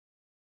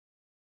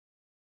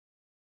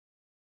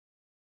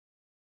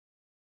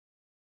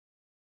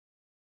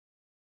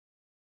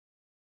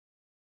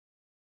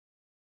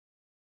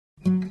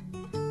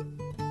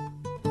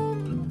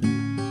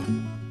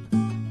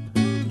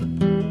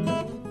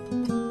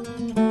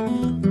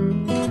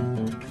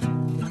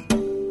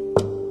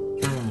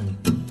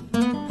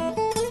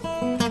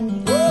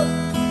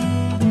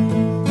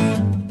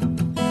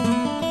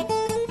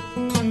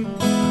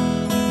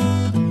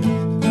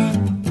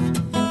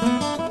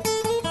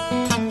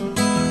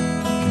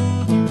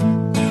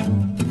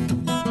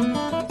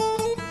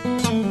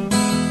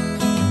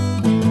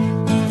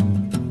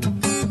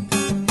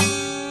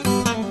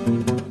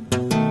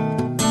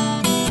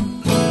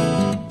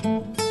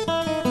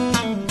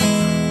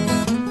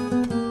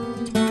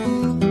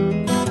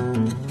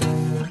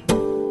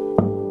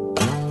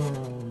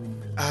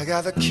I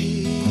got the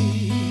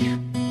key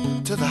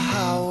to the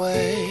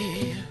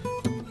highway.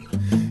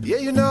 Yeah,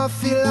 you know I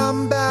feel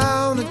I'm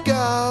bound to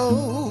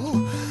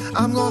go.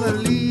 I'm gonna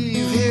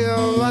leave here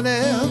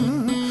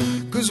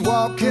running, 'cause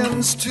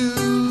walking's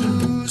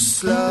too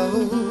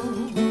slow.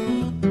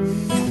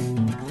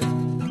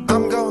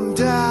 I'm going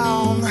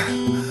down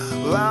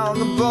around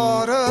the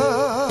border.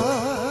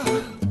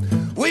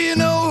 Well, you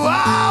know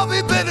I'll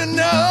be better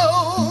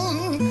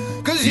known,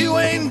 'cause you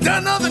ain't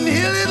done nothing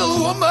here, little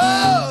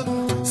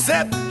woman,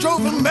 except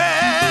drove a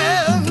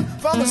man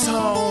from his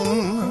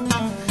home.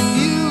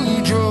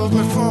 You drove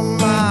me from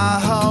my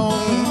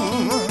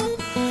home.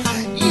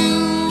 You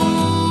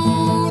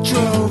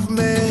drove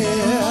me.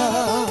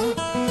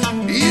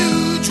 You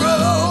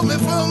drove me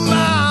from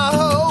my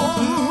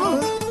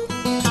home.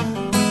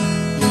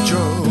 You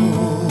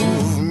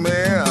drove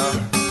me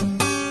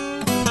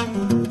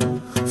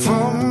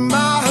from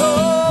my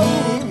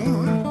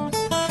home.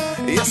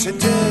 Yes, you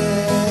did.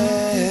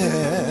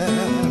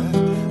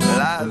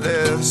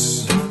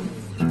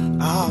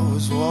 I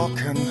was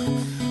walking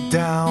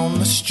down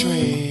the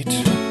street.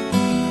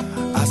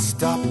 I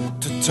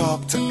stopped to talk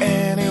to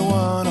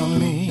anyone I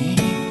meet,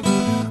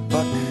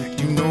 but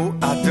you know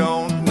I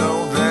don't know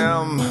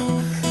them,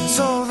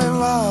 so they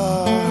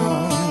run.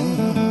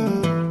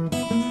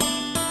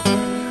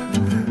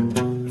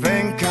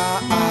 Think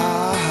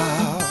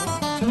I'll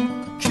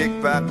kick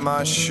back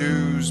my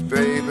shoes,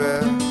 baby,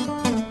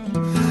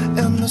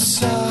 in the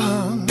sun.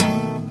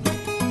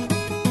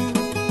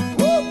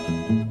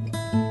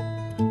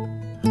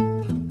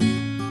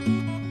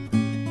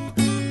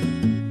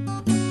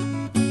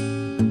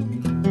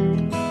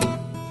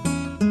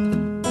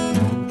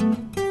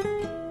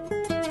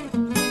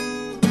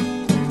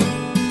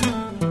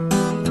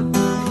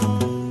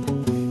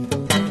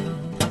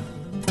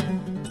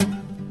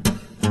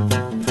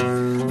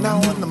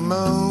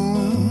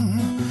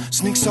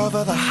 Sneaks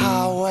over the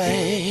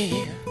highway.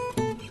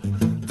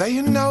 There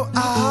you know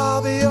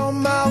I'll be on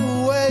my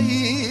way.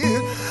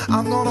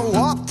 I'm gonna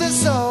walk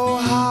this old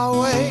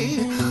highway,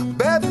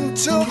 baby,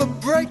 until the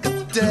break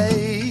of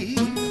day.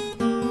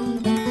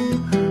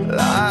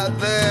 Like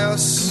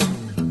this.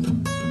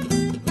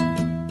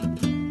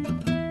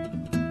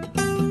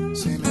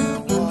 See me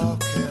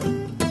walking,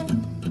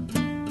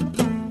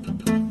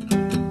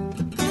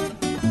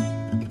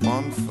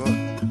 one foot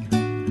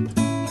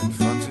in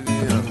front of the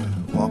other.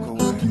 Walk away.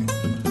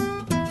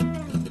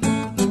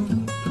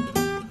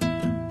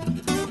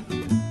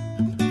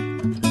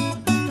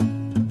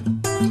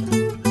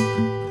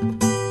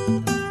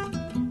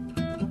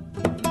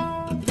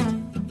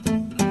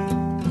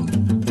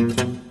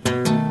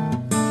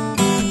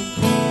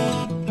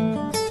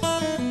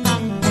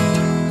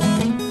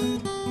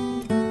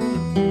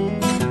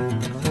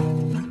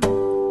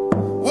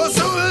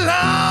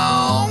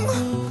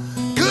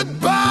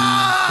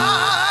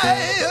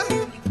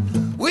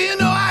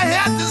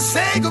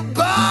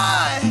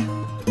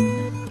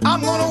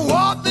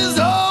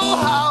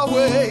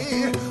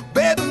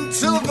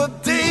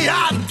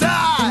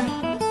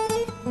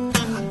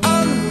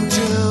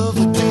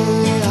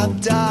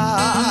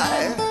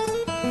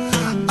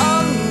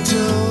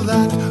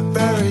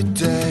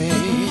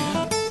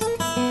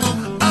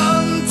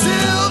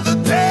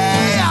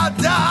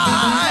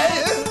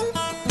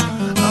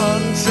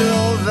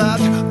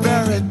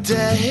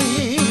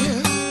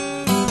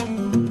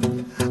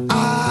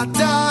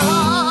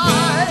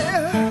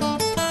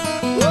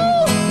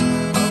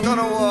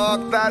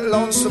 That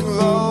lonesome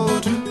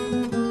road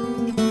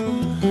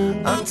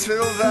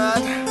until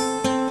that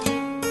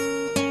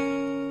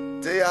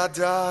day I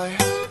die.